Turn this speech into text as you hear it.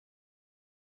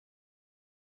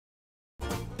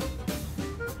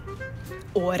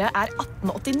Året er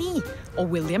 1889,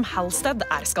 og William Halsted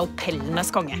er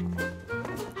skalpellenes konge.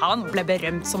 Han ble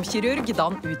berømt som kirurg da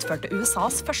han utførte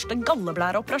USAs første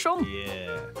galleblæreoperasjon.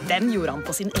 Den gjorde han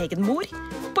på sin egen mor,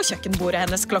 på kjøkkenbordet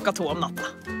hennes 2:00 om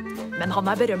natta. Men han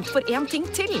er berømt for en ting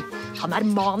til. Han er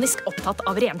manisk opptatt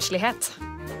av renslighet.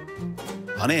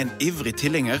 Han er en ivrig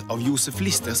tilhenger av Josef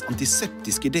Listers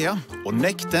antiseptiske ideer og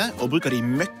nekter å bruke de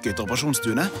møkkete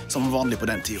operasjonsstuene som var vanlig på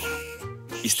den tiden.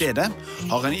 I stedet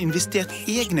har han investert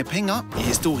egne penger i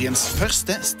historiens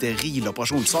første sterile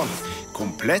operasjonssal,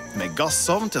 komplett med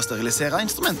gassovn til å sterilisere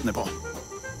instrumentene på.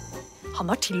 Han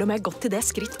har til og med gått til det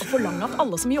skritt å forlange at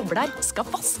alle som jobber der skal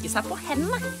vaske seg på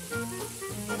hendene.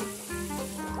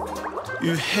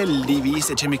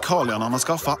 Uheldigvis er kjemikaliene han har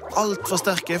skaffet alt for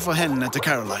sterke for hendene til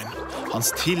Caroline,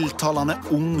 hans tiltalende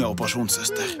unge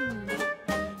operasjonssøster.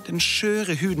 Den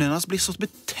skjøre huden hennes blir så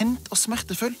betent og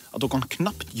smertefull at hun kan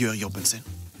knapt gjøre jobben sin.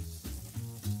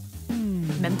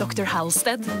 Men Dr.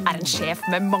 Halsted er en sjef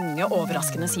med mange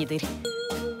overraskende sider.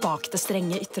 Bak det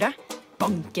strenge ytre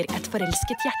banker et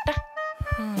forelsket hjerte.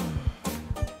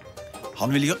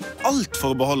 Han vil gjøre alt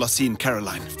for å beholde sin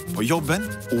Caroline, på jobben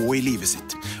og i livet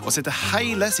sitt, og sette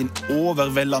hele sin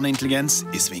overveldende intelligens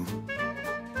i sving.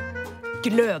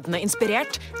 Glødende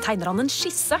inspirert tegner han en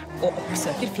skisse og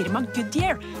oppsøker firma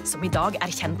Goodyear, som i dag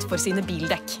er kjent for sine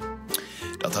bildekk.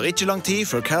 Det tar ikke lang tid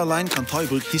før Caroline kan ta i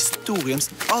bruk historiens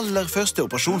aller første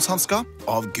operasjonshansker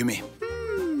av gummi.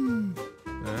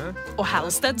 Og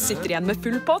Halsted sitter igjen med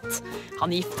full pott.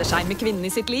 Han gifter seg med kvinnen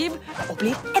i sitt liv og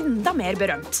blir enda mer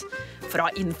berømt. For å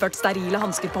ha innført sterile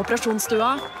hansker på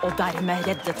operasjonsstua og dermed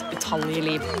reddet utallige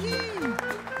liv.